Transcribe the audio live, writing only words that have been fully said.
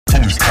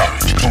Tony's top.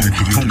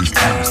 Tony's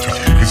top.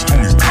 It's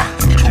Tony's top.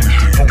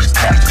 Tony's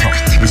top.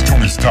 It's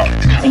Tony's top.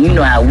 And you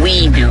know how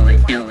we do it.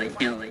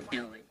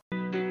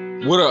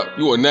 What up?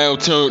 You are now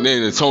tuned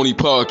in to Tony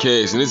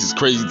Podcast, and this is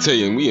Krazy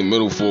Tay, and we in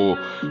Mental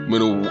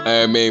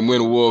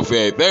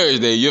Warfare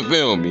Thursday, you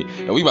feel me?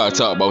 And we about to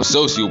talk about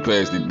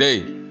sociopaths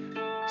today.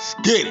 Let's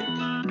get it.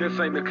 This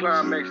ain't the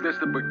climax, this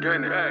the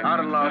beginning. I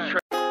done lost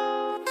track.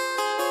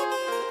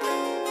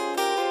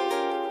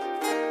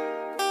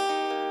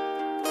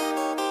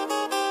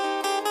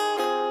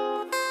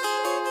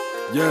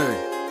 Yeah.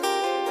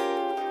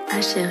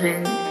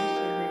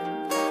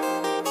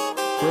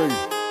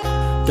 Crazy.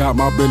 Got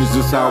my business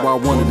just how I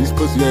want it. These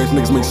pussy ass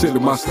niggas make shit to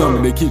my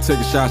stomach. They keep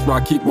taking shots, but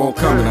I keep on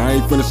coming. I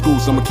ain't finna school,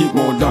 so I'ma keep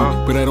on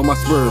dumbing. Put that on my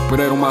spirit, put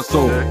that on my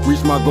soul.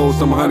 Reach my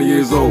goals, I'm 100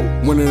 years old.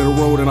 Went in the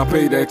road and I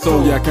paid that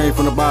toll. Yeah, I came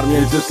from the bottom,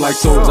 yeah, just like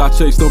souls. I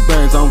chase no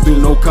bands, I don't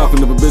do no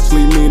cuffing. If a bitch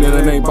leave me, then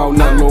it ain't about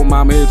nothing. Little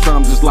mama head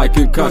trying just like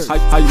concussed.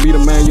 How you be the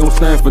man, you don't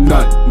stand for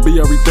nothing. Be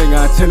everything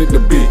I intended to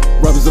be.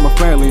 Brothers in my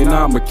family and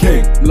I'm a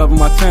king. I'm loving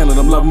my talent,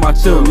 I'm loving my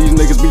children. These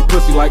niggas be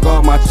pussy like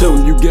all my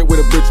children. You get with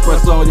a bitch,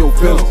 press all your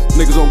feelings.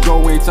 Niggas don't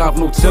go, ain't time for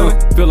no chillin'.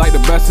 Feel like the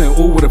best and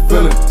ooh with a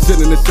feeling.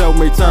 Sitting in the cell,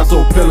 made time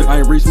so pillin'. I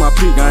ain't reached my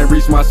peak, I ain't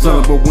reached my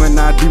ceiling. But when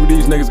I do,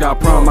 these niggas got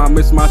problem. I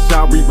miss my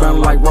shot,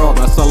 rebounding like Rob.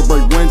 I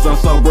celebrate wins, I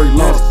celebrate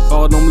losses.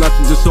 All them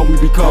lessons just show me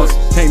because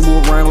can't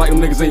move around like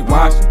them niggas ain't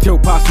watching. Kill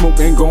pot smoke,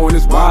 ain't going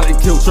this wild. They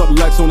killed Chuck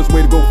Lex on his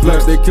way to go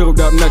flex. They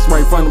killed up next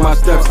right in front of my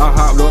steps. I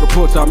hopped on the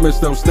porch, I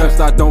missed them steps.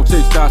 I don't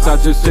chase shots, I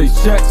just chase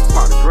checks.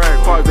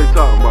 What they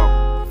talking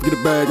about? Get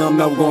a bag, I'm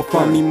never gon'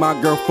 fund me.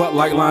 My girl fuck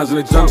like lines in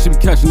the jungle. She be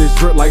catching this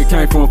drip like it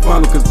came from a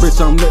funnel. Cause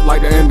bitch, I'm lit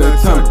like the end of the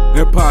tunnel.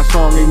 Empire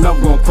strong, ain't never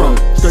gon' crumble.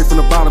 Straight from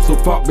the bottom, so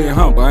fuck being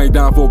humble. I ain't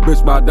down for a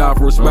bitch, but I die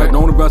for respect.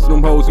 Don't invest in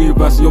them hoes, you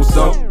invest in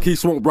yourself. Keep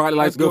smoking bright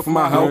lights, good for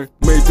my health.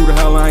 Made through the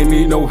hell, I ain't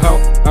need no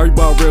help.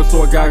 Everybody real,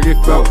 so I gotta get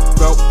felt.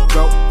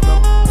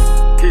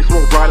 Keep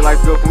smoking bright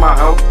lights, good for my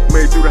health.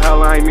 Made through the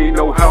hell, I ain't need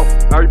no help.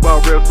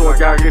 Everybody real, so I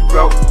gotta get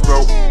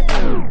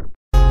felt.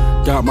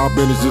 Got my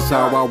business just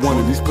how I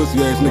want it. These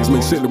pussy ass niggas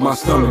make shit to my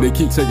stomach. They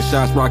keep taking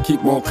shots, but I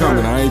keep on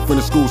coming. I ain't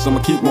finna school, so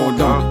I'ma keep on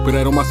dumbing. Put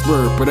that on my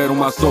spirit, put that on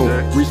my soul.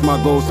 Reach my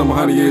goals, I'm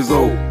 100 years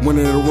old. Went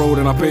in the road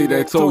and I paid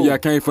that toll. Yeah, I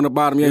came from the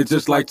bottom, yeah,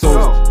 just like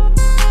toes.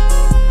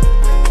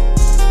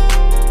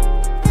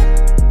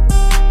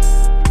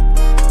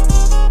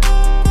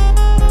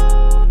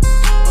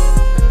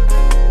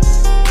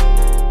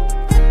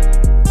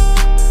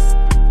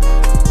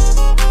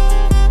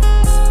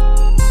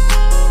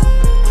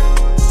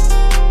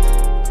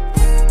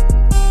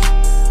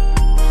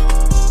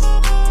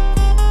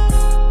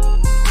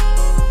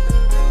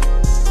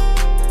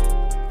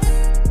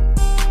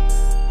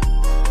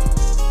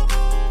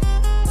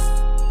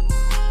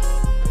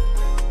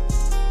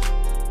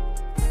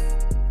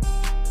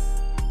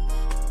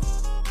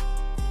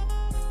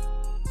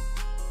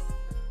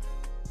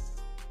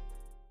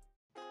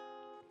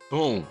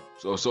 Boom.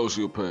 So a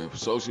sociopath.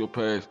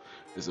 Sociopath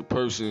is a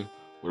person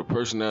with a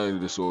personality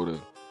disorder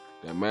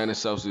that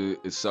manifests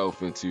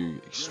itself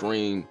into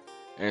extreme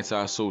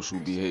antisocial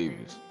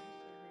behaviors,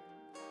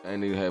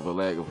 and they have a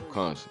lack of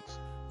conscience.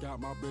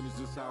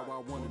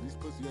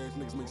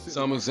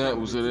 Some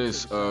examples of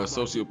this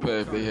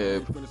sociopath, they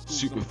have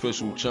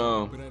superficial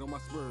charm,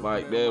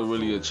 like they'll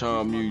really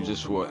charm you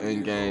just for an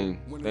end game,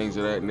 things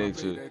of that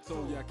nature.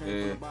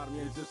 And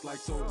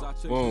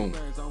boom.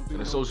 And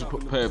the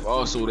sociopath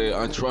also, they're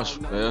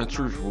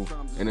untruthful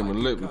and they're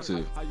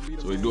manipulative.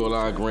 So they do a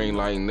lot of green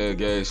lighting, they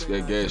gas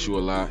you a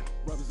lot.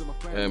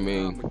 I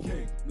mean,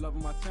 a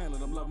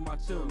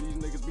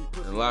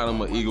lot of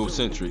them are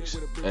egocentrics,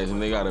 as in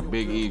they got a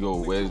big ego,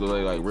 where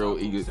they're like real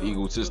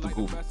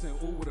egotistical,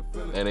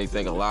 and they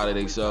think a lot of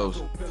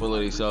themselves, full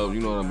of themselves, you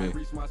know what I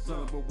mean?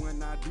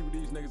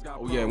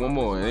 Oh yeah, one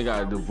more, and they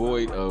got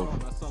devoid of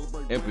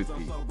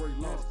empathy.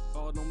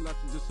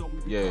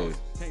 Yeah,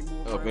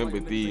 of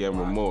empathy and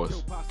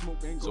remorse.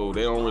 So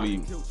they don't really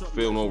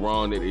feel no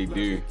wrong that they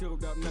do,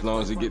 as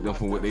long as they get them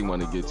from what they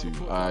want to get to.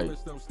 Alright,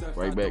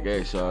 right back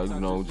at y'all, you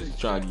know, just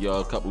trying to give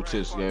y'all a couple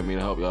tips, you know what I mean,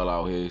 to help y'all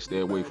out here. Stay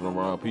away from the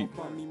wrong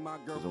people,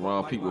 because the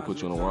wrong people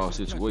put you in the wrong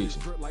situation.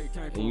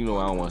 And you know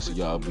I don't want to see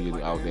y'all be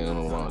out there in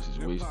the wrong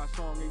situation.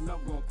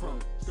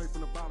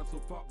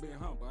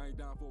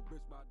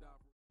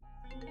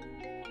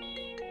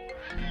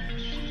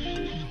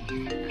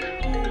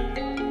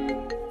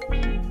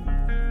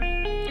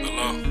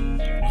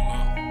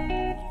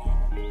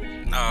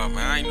 Nah, man,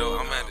 I ain't know.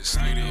 I'm at the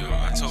studio.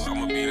 I told I'm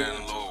gonna be there in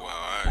a little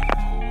while.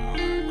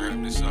 Alright,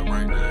 wrap this up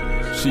right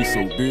now. She's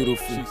so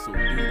beautiful.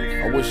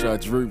 I wish I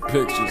drew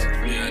pictures.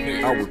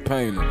 Yeah, I would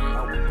paint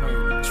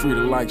her. Treat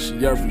her like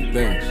she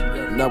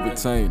everything. Never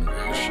taint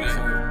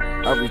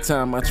her. Every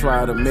time I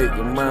try to make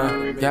her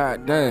mine,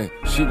 goddamn,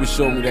 she would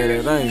show me that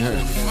it ain't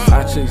her.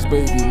 I chase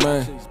baby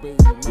man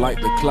like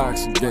the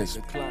clocks against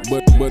me,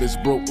 but it's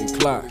broken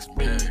clocks.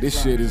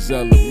 This shit is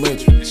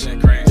elementary.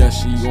 Yeah,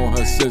 she on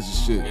her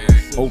scissor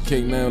shit.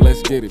 Okay, now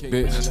let's get it,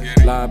 bitch.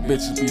 Lie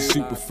bitches be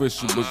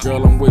superficial, but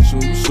girl, I'm with you,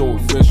 you so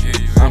official.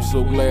 I'm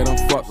so glad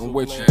I'm fucking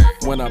with you.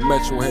 When I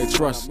met you, I had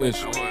trust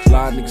issues. A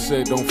lot of niggas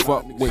said don't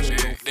fuck with you.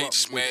 They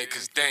just mad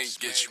cause they ain't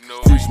get you, know.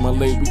 Preach my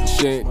lady, we can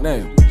share it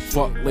now.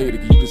 Fuck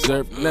later, you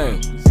deserve it now.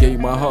 Gave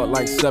my heart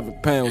like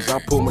 7 pounds. I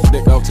pull my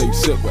dick out till you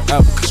sit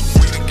wherever. Cause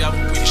when we together,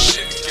 we the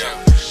shit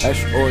together.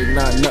 Extraordinary,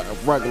 not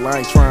nothing regular. I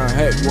ain't trying to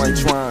have you, ain't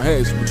trying to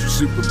have you. But you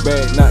super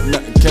bad, not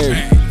nothing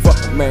cash.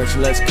 Fuck a match,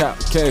 let's cop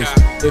the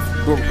cash. If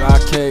you broke, I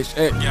cash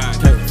at.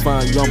 Can't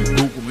find you, I'm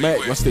Google Mac.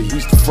 I stay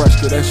east to fresh,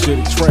 cause that shit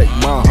a track.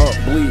 My heart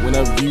bleed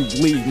whenever you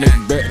bleed. Make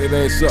you back that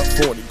ass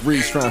up 40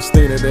 degrees. Trying to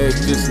stain that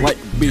ass just like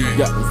a bee.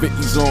 Got the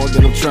 50s on,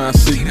 then I'm trying to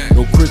see.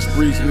 No Chris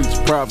Breeze needs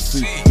your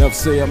privacy. Never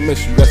say I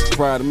miss you, that's the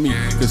pride of me.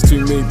 Cause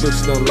too many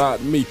bitches done lied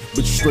to me.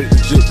 But you straight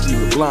legit,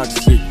 you a blind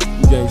to see.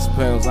 You gain some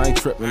pounds, I ain't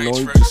tripping on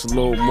you. Just a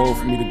little more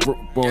for me to grip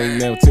up on you.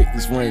 Now take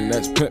this ring,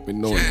 that's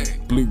pimping on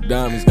you. Blue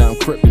diamonds got them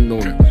crippin'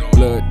 on you.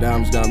 Blood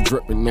diamonds got them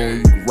dripping on you.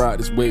 You can ride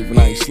this wave and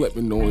I ain't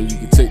slipping on you. You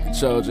can take the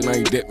charge and I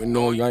ain't dipping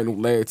on you. I ain't no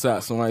lad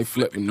top, so I ain't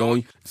flipping on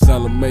you.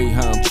 Salad made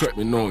how I'm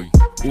tripping on you.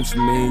 What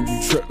you mean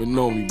you tripping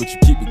on me? But you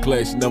keep it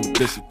classy, never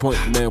disappoint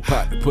me. Now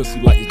pop the pussy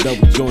like it's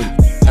double jointed.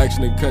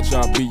 Action nigga cut you,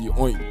 I'll be your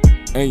ointment.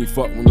 Ain't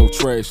fuckin' with no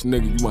trash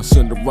nigga. You my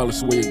Cinderella,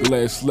 so wear a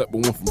glass slipper.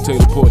 Went from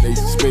Taylorport, they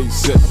space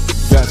sitter.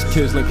 Got your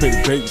kids, let pay the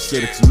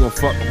babysitter. Cause you gon'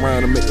 fuck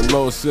around and make a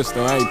little sister.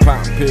 I ain't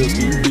poppin' pills,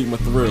 so you be my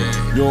thrill.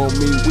 You know what I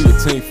mean? We a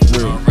team for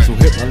real. So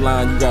hit my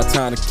line, you got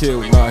time to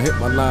kill. Nah, hit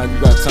my line, you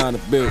got time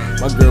to build.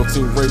 My girl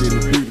too ready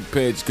to beat the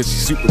page. Cause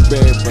she super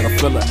bad, but I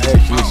feel her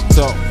action. And she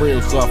talk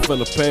real, so I feel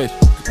her passion.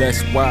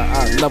 That's why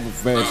I never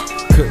vanish.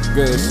 Cook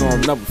good, so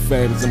I'm never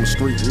famous. I'm a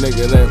street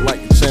nigga that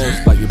like the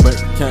chance. Like your bank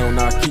account,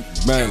 I keep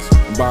it balanced.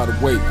 And by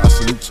the way, I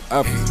salute your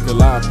efforts. Cause a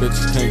lot of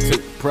bitches can't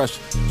take the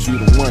pressure. But you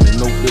the one and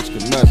no bitch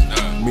can mess.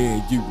 Me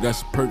and you,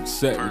 that's a perfect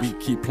set. We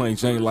keep playing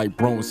Jane like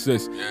bro and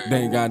sis. They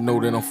ain't gotta know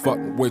that I'm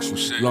fucking with you.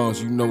 As long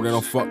as you know that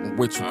I'm fucking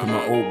with you. Cause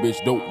my old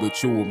bitch dope,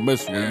 but you a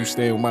missile. When you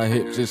stay on my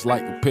hip just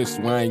like a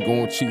pistol. I ain't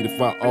gonna cheat if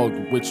I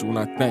argue with you. And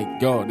I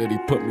thank God that he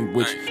put me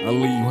with you. I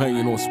leave you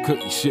hanging on some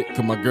cookie shit.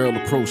 Cause my girl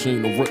approach, she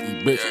ain't no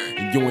rookie bitch.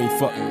 And you ain't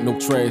fucking with no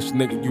trash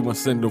nigga. You my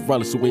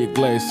Cinderella, so wear a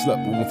glass slip.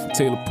 But when from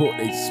Taylorport,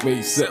 they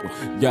space settle.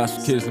 Y'all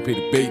some kids to pay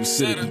the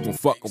babysitter. You gon'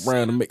 fuck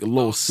around and make a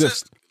little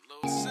sister.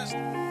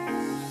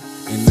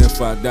 And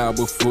if I die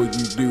before you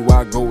do,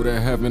 I go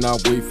to heaven, I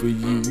wait for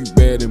you. You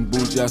bad and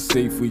bougie, I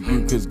say for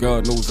you. Cause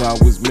God knows I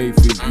was made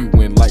for you.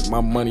 And like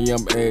my money,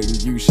 I'm adding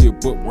you. She a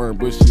bookworm,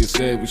 but she a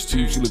savage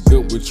too. She look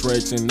good with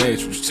tracks and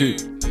naturals too.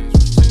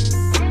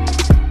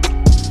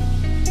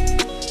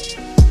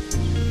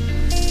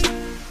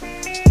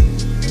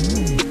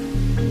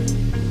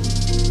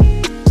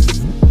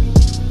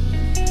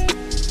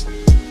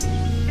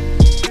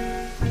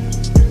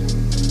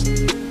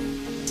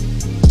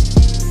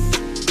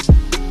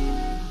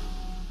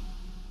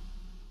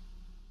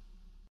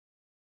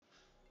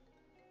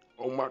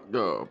 Oh my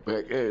God,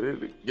 back at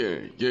it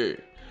again, yeah.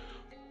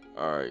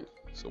 Alright,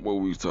 so what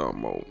we was talking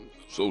about?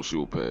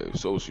 Sociopaths.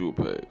 So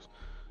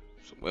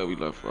where we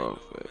left off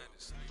at?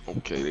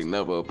 Okay, they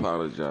never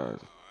apologize.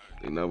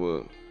 They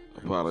never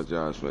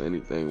apologize for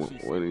anything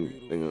or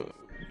anything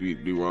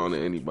do wrong to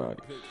anybody.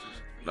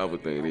 Another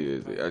thing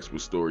is, they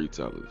expert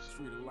storytellers.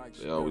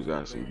 They always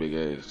got some big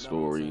ass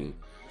story,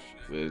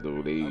 as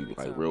though they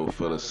like real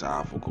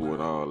philosophical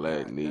and all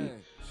that. And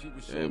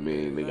I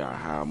mean, they got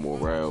high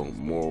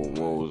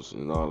morals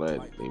and all that.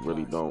 They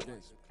really don't.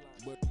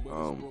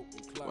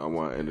 I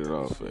want to end it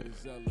off at,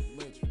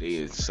 they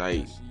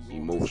incite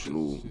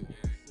emotional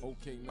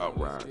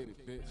uprising.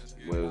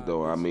 Whereas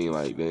though, I mean,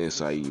 like, they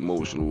incite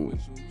emotional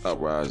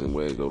uprising,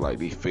 whereas though, like,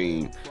 they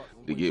fiend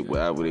to get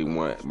whatever they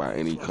want by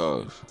any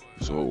cost.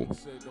 So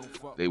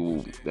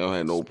they'll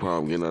have no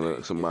problem getting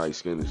under somebody's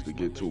skin just to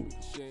get to it.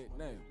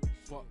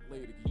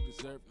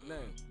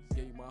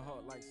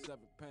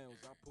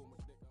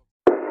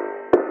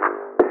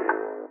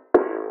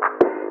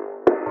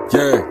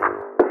 Yeah.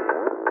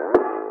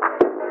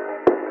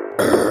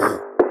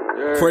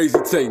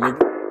 Krazy Tay, nigga.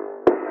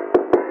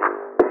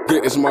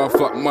 Get this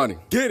motherfucking money.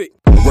 Get it.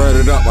 Word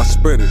it up, I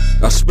spit it.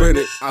 I spit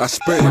it.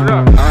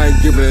 I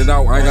ain't giving it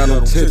out, I ain't got no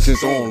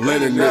intentions on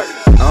letting it.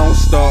 I don't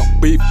start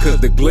beef cause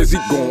the glizzy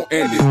gon'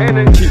 end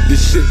it. Keep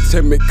this shit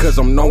timid cause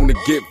I'm known to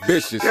get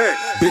vicious.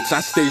 Bitch,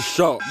 I stay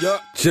sharp,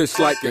 just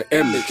like an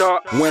image.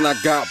 When I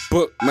got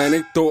booked, man,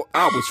 they thought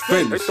I was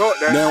finished.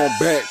 Now I'm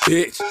back,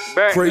 bitch.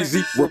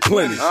 Crazy,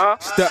 replenish.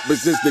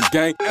 Steppers is the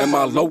gang and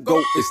my logo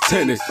is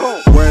tennis.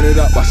 Word it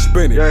up, I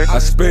spin it. I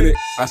spin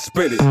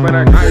it.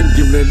 I ain't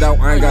giving it out,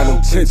 I ain't got no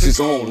intentions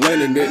on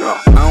letting it.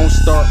 I don't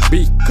start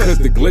beef cause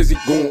the glizzy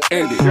gon'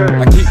 end it.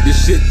 I keep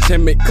this shit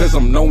timid cause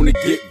I'm known to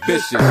get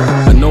vicious.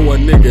 I know a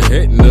nigga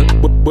hitting her,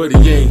 but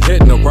he ain't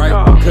hitting her right.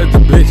 Cause the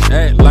bitch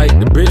act like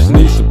the bitch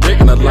needs some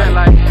picking her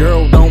like.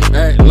 Girl don't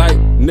act like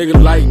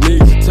nigga like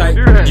needs a type.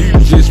 You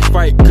just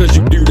fight cause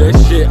you do that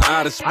shit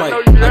out of spite.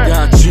 I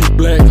got you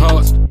black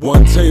hearts,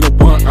 one tater,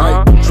 one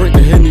eye. Drink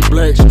the Henny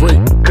black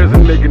straight.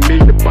 nigga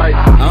need to bite.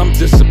 I'm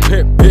just a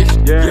pimp,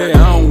 bitch.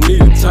 Yeah, I don't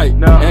need a type.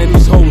 And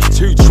these hoes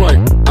too trite.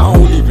 I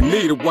don't even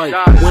need a wife.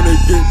 When they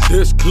get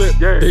this clip,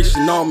 they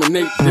should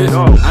nominate this.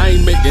 I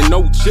ain't making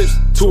no chips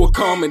to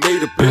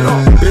accommodate a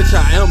bitch. Bitch,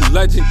 I am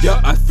legend.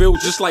 Yeah, I feel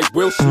just like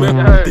Will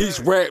Smith. These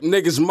rap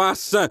niggas my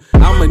son.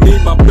 I'ma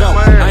need my belt.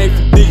 I ain't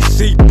from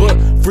DC, but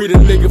free the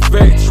nigga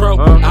Fat Trout.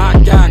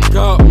 I got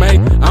God,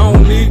 man. I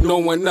don't need no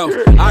one else.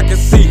 I can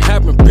see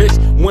heaven, bitch,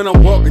 when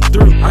I'm walking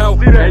through hell.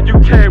 And you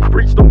can't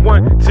reach the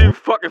one till you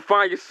fucking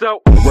find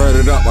yourself. Write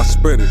it up, I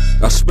spit it,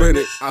 I spit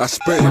it, I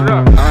spit it.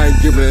 I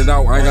ain't giving it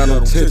out, I ain't got no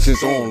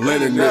intentions on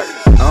letting it.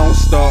 I don't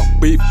start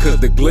beef cause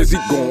the glizzy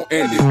gon'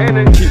 end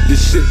it. Keep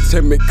this shit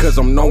timid cause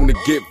I'm known to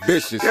get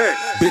vicious.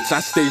 Bitch, I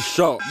stay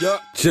sharp,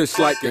 just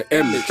like an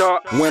image.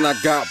 When I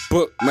got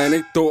booked, man,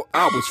 they thought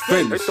I was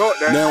finished.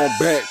 Now I'm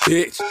back,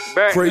 bitch,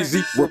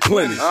 Krazy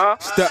replenish.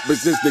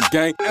 Steppers is the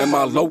gang and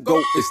my logo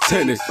is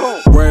tennis.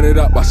 Write it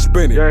up, I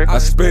spin it, I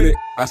spin it,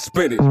 I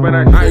spin it.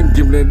 I ain't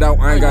giving it out,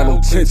 I ain't got no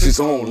intentions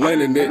on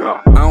lending it.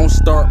 I don't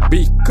start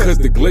beef cause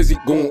the glizzy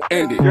gon'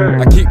 end it.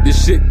 I keep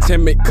this shit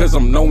timid cause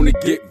I'm known to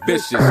get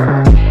vicious.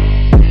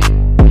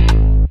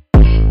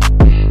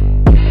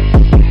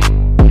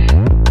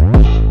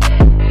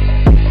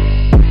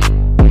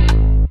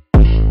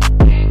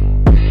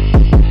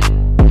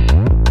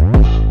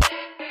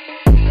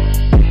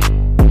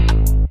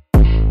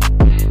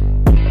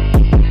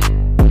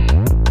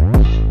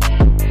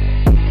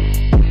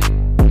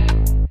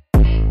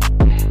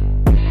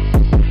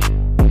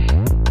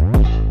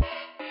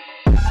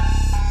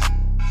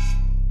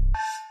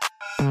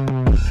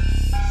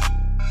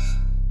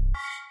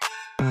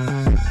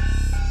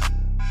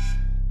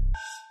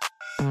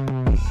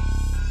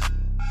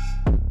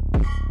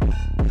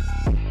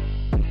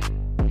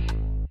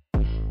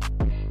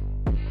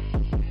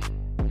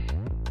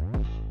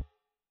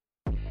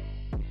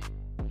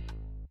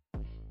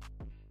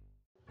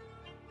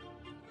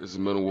 This is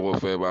Mental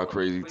Warfare by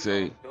Krazy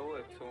T.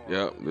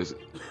 Yep, this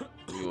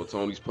we on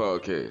Tony's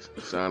podcast.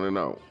 Signing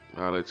out.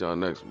 I'll let y'all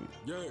next week.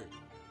 Yeah.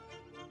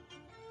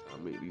 I'll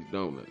make these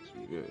donuts.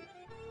 Yeah.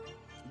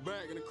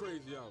 Back in the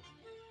Krazy house.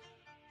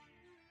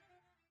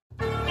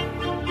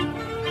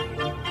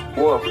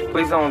 Wolf,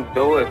 please don't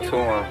do it to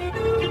him.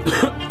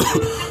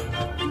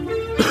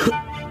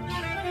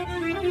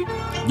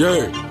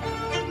 Yeah.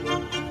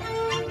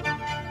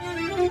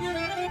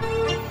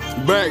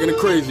 Back in the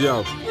Krazy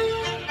house.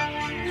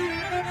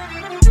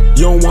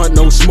 You don't want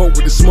no smoke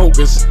with the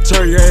smokers.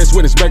 Turn your ass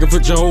when it's begging for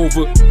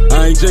Jehovah.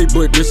 I ain't Jay,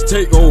 but this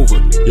take over.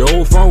 Your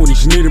old phony,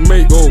 she need a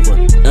makeover.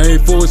 I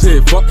ain't for his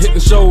head, fuck hitting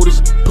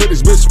shoulders. Put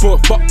this bitch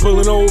sport, fuck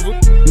pulling over.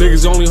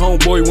 Niggas only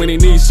homeboy when they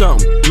need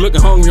something. You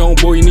looking hungry,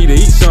 homeboy, you need to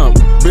eat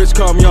something. Bitch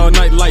call me all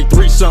night like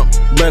 3 something.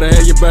 Better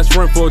have your best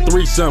friend for a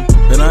 3 something.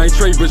 And I ain't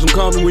trade, bitch, I'm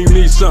calling when you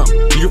need something.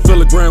 You can feel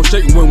the ground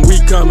shaking when we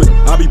coming.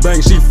 I be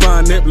banging, she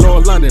fine, Nip,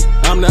 Lord London.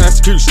 I'm the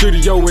execute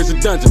studio, is a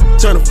dungeon.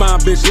 Turn a fine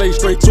bitch, lay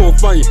straight to a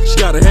fire. She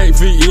got a head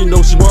feet, even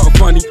though she walk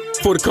funny.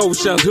 For the cold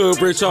shots, hood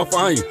rich off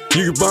iron.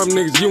 You can bum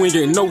niggas, you ain't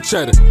getting no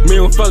cheddar.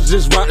 Me and fellas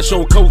just rock the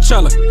show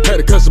Coachella.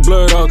 Had to cut some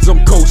blood off cause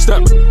I'm cold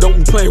stepper.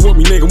 Don't be playing with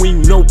me, nigga, when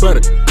you know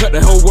better. Cut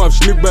that hoe up,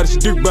 she knew better, she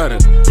do better.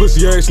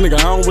 Pussy ass nigga,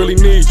 I don't really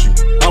need you.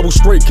 I will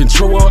straight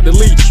control, I'll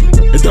delete you.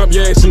 And dump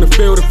your ass in the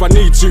field if I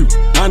need to.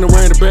 I done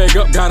ran the bag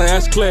up, got her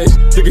ass class.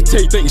 Nigga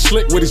Tate thinking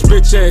slick with his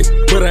bitch ass.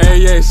 But her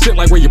ass sit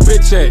like where your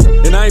bitch at.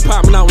 And I ain't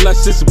popping out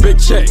unless it's a big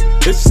check.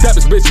 It's a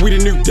steppers, bitch, we the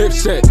new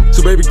dipset.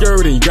 So baby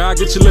girl, then you gotta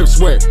get your lips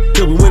wet.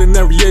 Cause we winning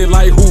every year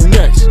like who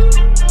next?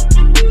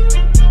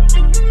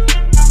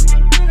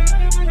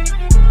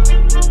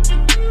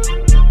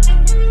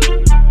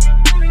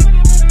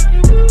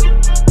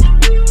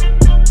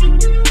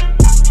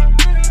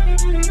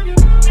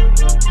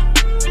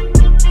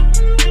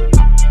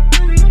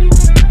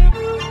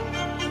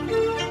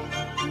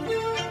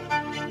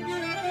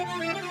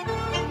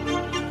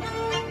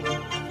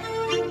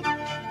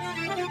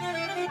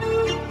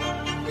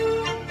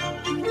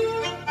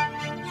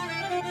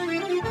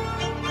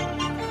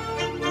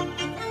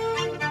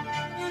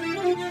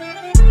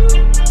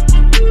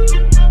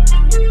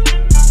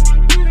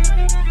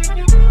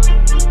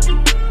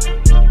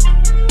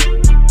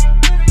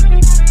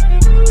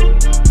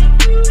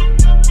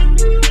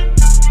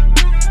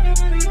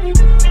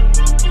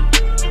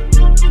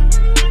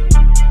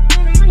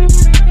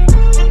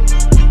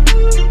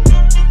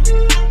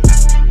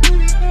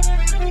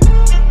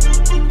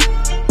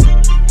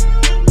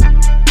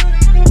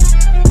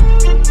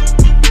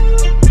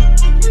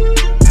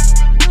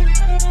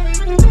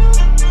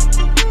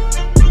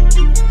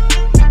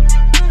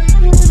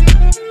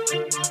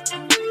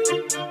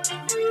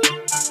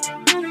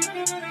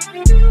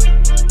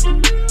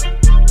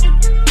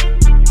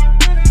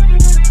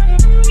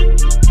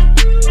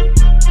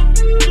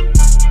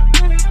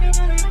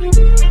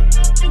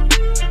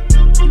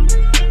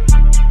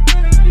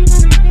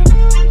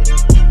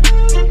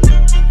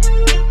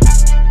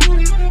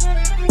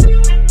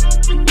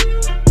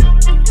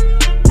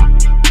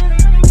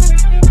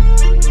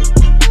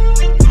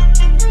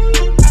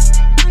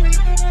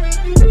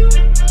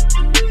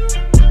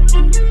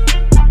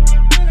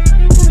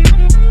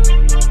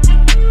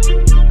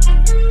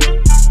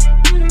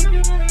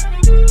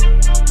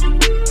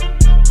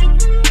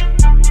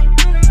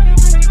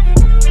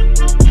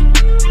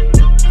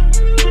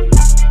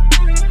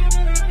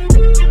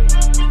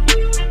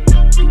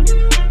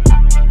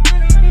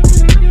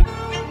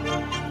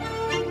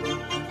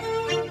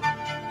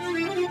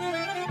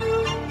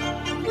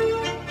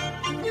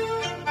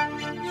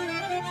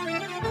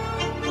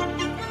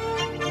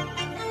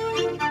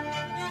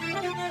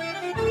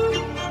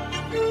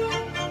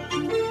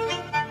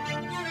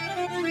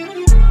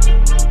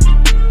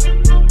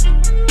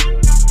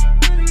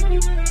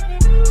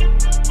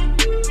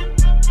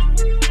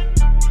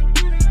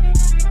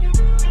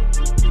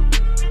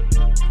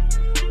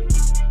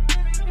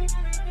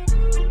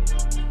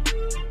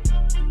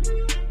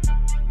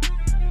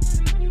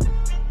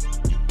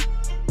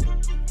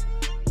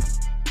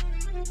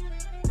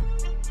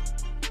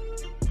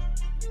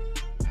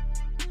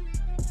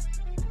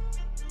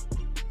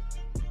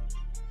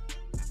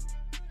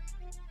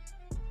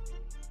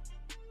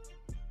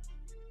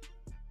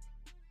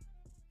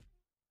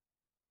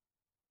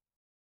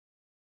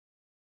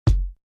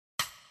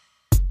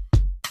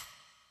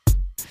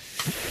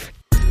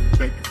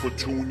 for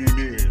tuning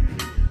in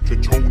to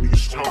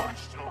Tony's Talk,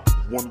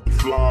 one of the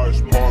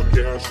flyest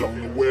podcasts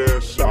on the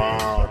west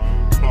side.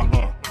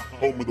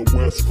 Home of the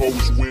West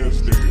Coast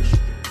Wednesdays.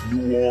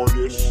 New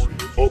artists,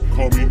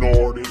 upcoming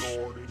artists.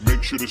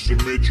 Make sure to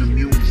submit your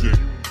music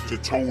to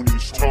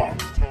Tony's Talk,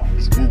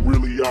 cause we're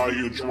really out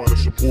here trying to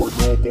support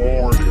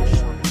local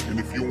artists. And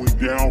if you ain't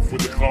down for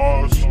the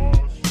cause,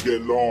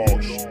 get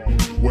lost.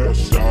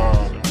 West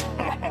side.